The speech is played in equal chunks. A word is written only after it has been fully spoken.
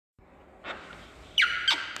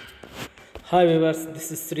Hi viewers, this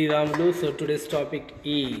is Sri Ramlu. So today's topic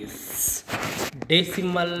is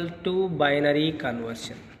decimal to binary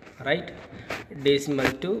conversion, right?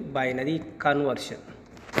 Decimal to binary conversion.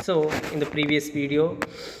 So in the previous video,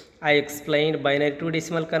 I explained binary to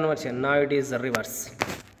decimal conversion. Now it is reverse.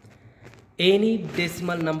 Any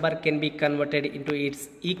decimal number can be converted into its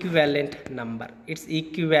equivalent number. Its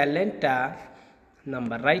equivalent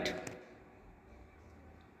number, right?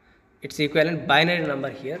 Its equivalent binary number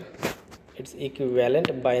here. Its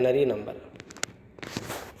equivalent binary number.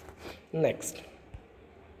 Next,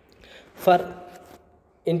 for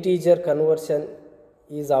integer conversion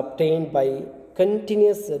is obtained by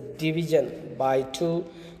continuous division by 2,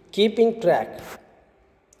 keeping track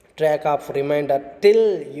of remainder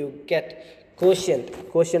till you get quotient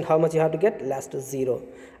how much you have to get, last 0,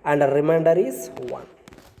 and the remainder is 1.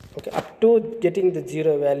 Okay, up to getting the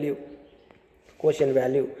 0 value, quotient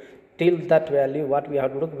value, till that value what we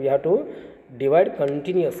have to do, we have to divide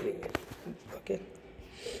continuously. Okay,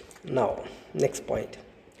 now next point,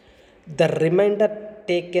 the remainder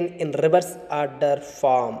taken in reverse order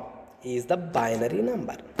form is the binary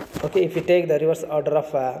number. Okay, if you take the reverse order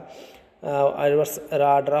of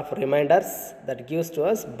reminders, that gives to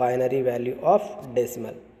us binary value of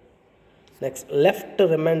decimal. Next, left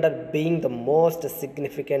remainder being the most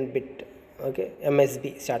significant bit, okay,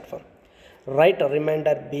 MSB short form. Right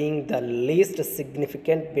remainder being the least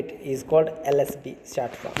significant bit is called LSB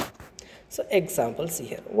short form. So examples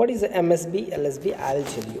here. What is MSB, LSB? I will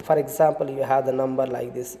tell you. For example, you have the number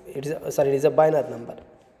like this. It is a binary number.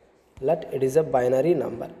 It is a binary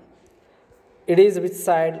number. It is which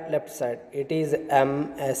side? Left side. It is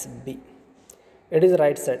MSB. It is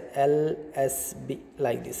right side, LSB,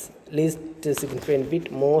 like this. Least significant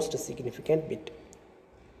bit, most significant bit.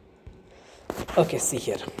 Okay, see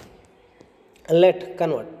here. Let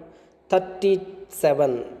convert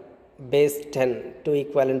 37 base 10 to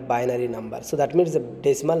equivalent binary number. So that means the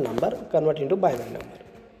decimal number convert into binary number.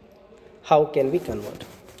 How can we convert?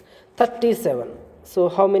 37. So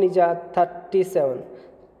how many are 37?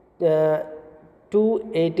 2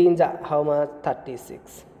 18s are how much?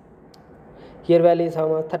 36. Here value is how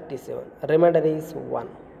much? 37. Remainder is 1.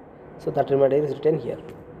 So that remainder is written here.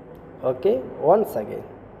 Okay, once again.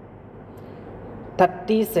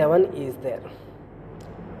 37 is there.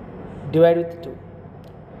 Divide with 2.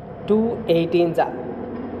 2 18s are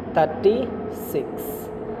 36.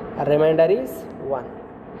 Remainder is 1.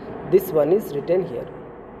 This one is written here.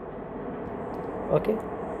 Okay.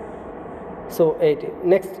 So 18.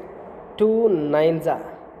 Next, 2 9s are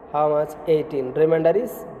how much? 18. Remainder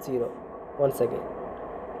is 0. Once again.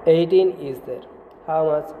 18 is there. How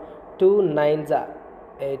much? 2 9s are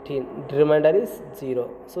 18. Remainder is 0.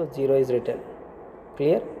 So 0 is written.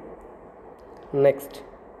 Clear? Next,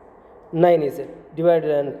 9 is it.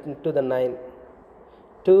 Divided to the 9.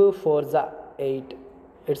 2 4s are 8.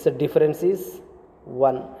 Its difference is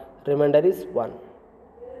 1. Remainder is 1.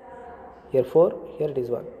 Here 4, here it is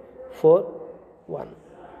 1. 4, 1.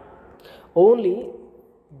 Only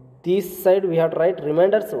this side we have to write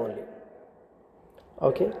reminders only.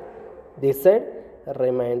 Okay. This side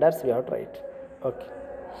reminders we have to write. Okay.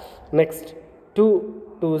 Next, 2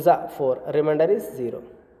 2s are 4. Remainder is 0.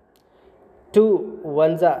 2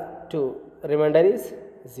 1s are 2. Remainder is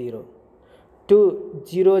 0. 2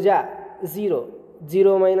 0s are 0.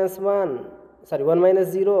 0 minus 1. Sorry, 1 minus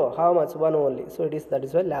 0. How much? 1 only. So it is, that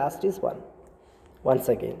is why last is 1. Once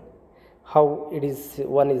again. How it is?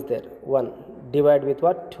 1 is there. 1. Divide with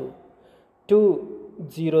what? 2. 2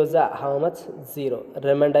 zeros are how much? 0.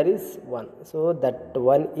 Remainder is 1. So that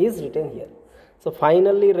 1 is written here. So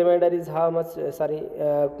finally remainder is how much?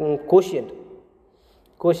 Quotient.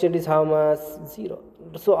 Quotient is how much? 0.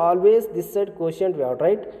 So always this side quotient we have to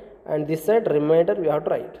write and this side remainder we have to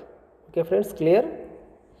write. Okay friends, clear?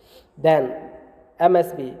 Then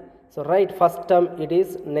MSB. So write first term it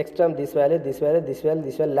is, next term this value, this value, this value,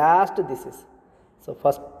 this value, last this is. So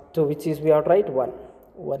first to which is we have to write 1.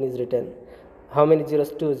 1 is written. How many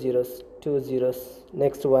zeros? 2 zeros. 2 zeros.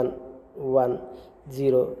 Next one, 1,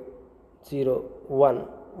 0, 0, 1,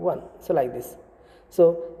 1. So like this.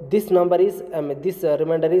 So this number is this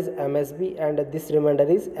remainder is MSB and this remainder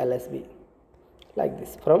is LSB. Like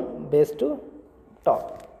this from base to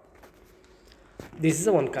top. This is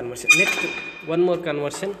one conversion. Next, one more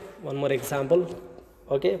conversion, one more example.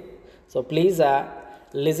 Okay. So please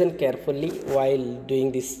listen carefully while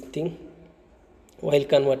doing this thing, while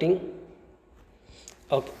converting.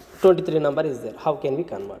 Okay, 23 number is there. How can we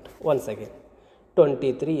convert? Once again,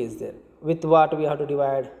 23 is there. With what we have to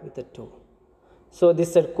divide? With the 2. So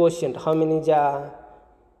this is quotient. How many are?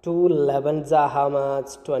 2 11s are how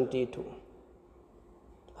much? 22.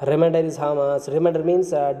 Remainder is how much? Remainder means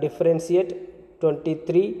differentiate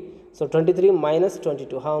 23. So 23 minus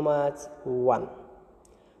 22, how much? 1.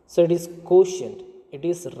 So it is quotient, it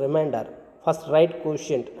is remainder. First write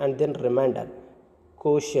quotient and then remainder.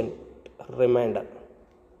 Quotient, remainder.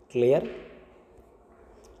 Clear?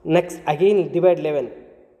 Next again divide 11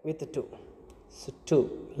 with 2. So 2,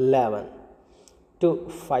 11. 2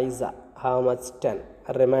 5s are how much? 10.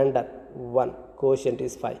 Remainder 1. Quotient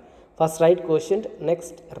is 5. First write quotient,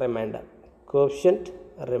 next remainder. Quotient,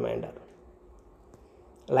 remainder.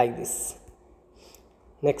 Like this.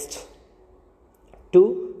 Next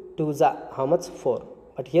 2 2s are how much? 4.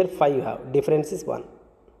 But here 5 you have. Difference is 1.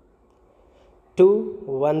 2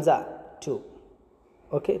 1s are 2.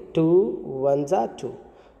 Okay, 2 1s are 2.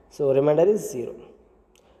 So remainder is 0.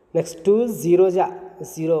 Next 2 zeros are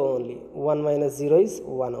 0 only. 1 minus 0 is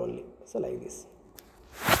 1 only. So like this.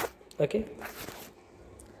 Okay.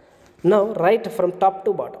 Now write from top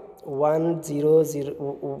to bottom. 1 0 0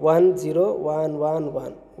 1 0 1 1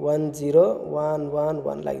 1 1 0 1 1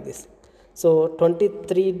 1 like this. So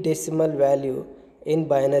 23 decimal value in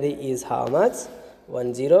binary is how much?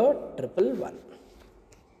 1 0 1 1.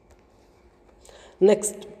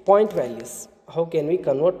 Next point values. How can we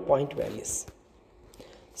convert point values?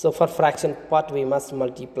 So for fraction part we must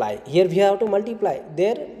multiply. Here we have to multiply.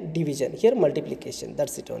 There division. Here multiplication.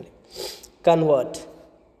 That's it only. Convert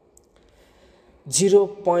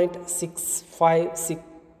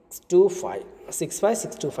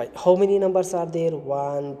 0.65625. How many numbers are there?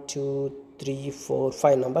 1 2 3 4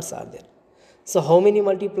 5 numbers are there. So how many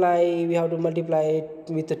multiply? We have to multiply it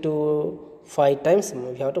with 2 5 times.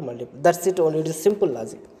 We have to multiply. That's it only. It is simple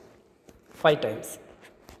logic. 5 times.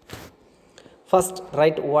 First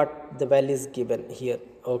write what the value is given here.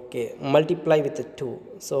 Okay, multiply with 2.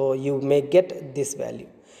 So you may get this value.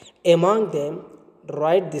 Among them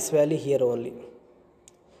write this value here only.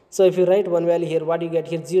 So if you write one value here, what you get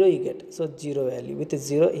here? 0 you get. So 0 value. With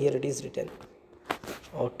 0 here it is written.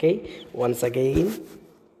 Okay, once again.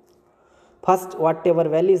 First whatever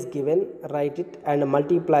value is given, write it and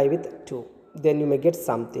multiply with 2. Then you may get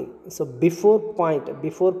something. So before point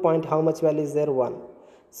how much value is there? 1.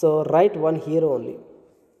 So write 1 here only.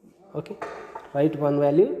 Okay, write one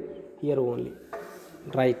value here only.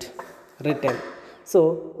 Write, written.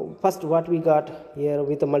 So first what we got here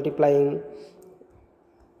with multiplying,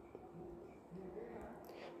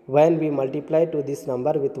 when we multiply to this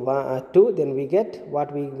number with 2, then we get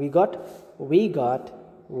what we got? We got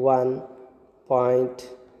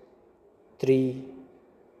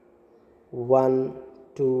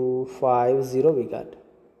 1.3125 we got.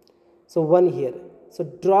 So 1 here. So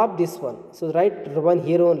drop this one. So write 1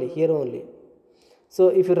 here only. So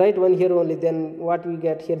if you write 1 here only, then what we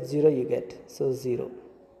get here? 0 you get. So 0.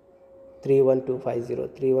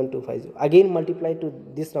 31250. Again multiply to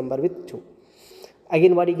this number with 2.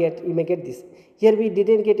 Again what you get? You may get this. Here we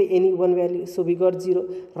didn't get any one value, so we got 0.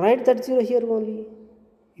 Write that 0 here only.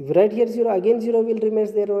 If you write here 0, again 0 will remain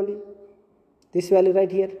there only. This value right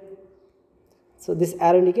here. So this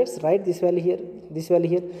arrow indicates write this value here, this value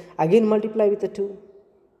here. Again multiply with the 2.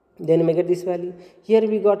 Then you may get this value. Here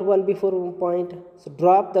we got 1 before point. So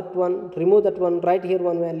drop that one, remove that one, write here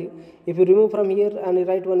one value. If you remove from here and you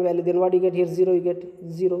write one value, then what you get here? 0, you get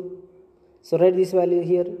 0. So write this value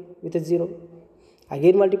here with a 0.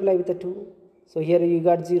 Again multiply with a 2. So here you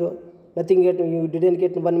got 0. Nothing yet, you didn't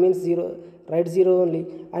get 1 means 0. Write 0 only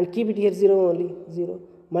and keep it here 0 only. 0.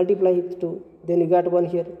 Multiply with 2. Then you got 1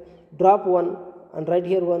 here. Drop 1 and write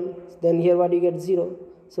here 1. Then here what you get? 0.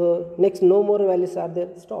 So next no more values are there.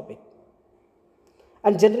 Stop it.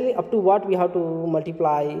 And generally up to what we have to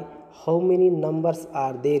multiply? How many numbers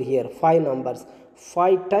are there here? 5 numbers.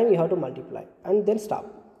 5 times you have to multiply and then stop.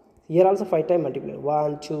 Here also 5 times multiply.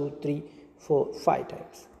 1 2 3 4 5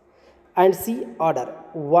 times. And see order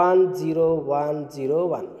 1 0 1 0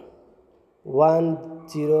 1 1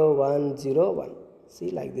 0 1 0 1.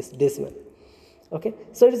 See like this decimal. Okay,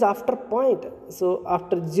 so it is after point. So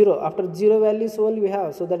after 0 values only we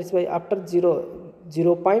have. So that is why after 0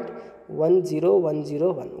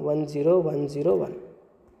 0.10101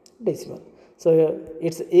 decimal. So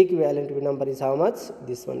its equivalent number is how much?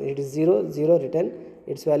 This one. It is 0 0 written.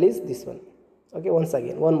 Its value is this one. Okay, once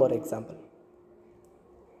again one more example.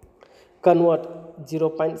 Convert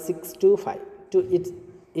 0.625 to its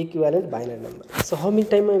equivalent binary number. So how many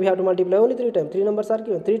times we have to multiply? Only 3 times. 3 numbers are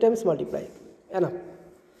given. 3 times multiply. Enough.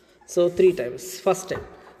 So 3 times. First time,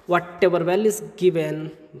 whatever value is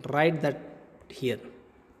given, write that here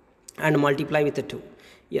and multiply with the 2.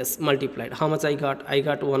 Yes, multiplied. How much I got? I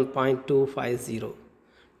got 1.250.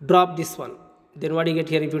 Drop this one. Then what you get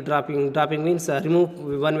here, if you dropping means remove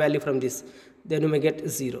one value from this, then you may get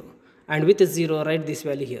 0. And with 0, write this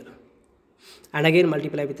value here. And again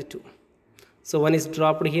multiply with 2. So 1 is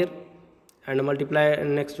dropped here and multiply,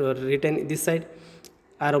 and next written this side.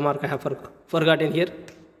 Arrow mark I have forgotten here.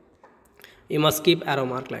 You must keep arrow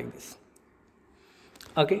mark like this.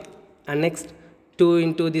 Okay. And next 2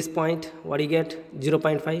 into this point, what you get?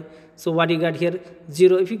 0.5. So what you got here?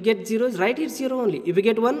 0. If you get 0, write it 0 only. If you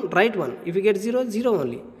get 1, write 1. If you get 0, 0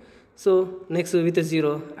 only. So next with a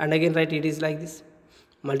 0, and again write it is like this.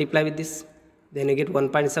 Multiply with this, then you get 1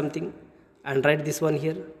 point something, and write this one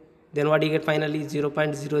here. Then what you get finally?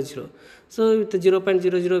 0.00. So with the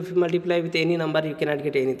 0.00, if you multiply with any number, you cannot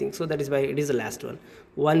get anything. So that is why it is the last one.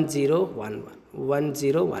 1011.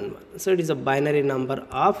 1011. So it is a binary number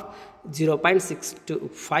of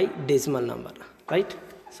 0.625 decimal number, right?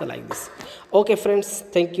 So like this. Okay friends,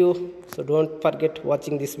 thank you. So don't forget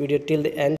watching this video till the end.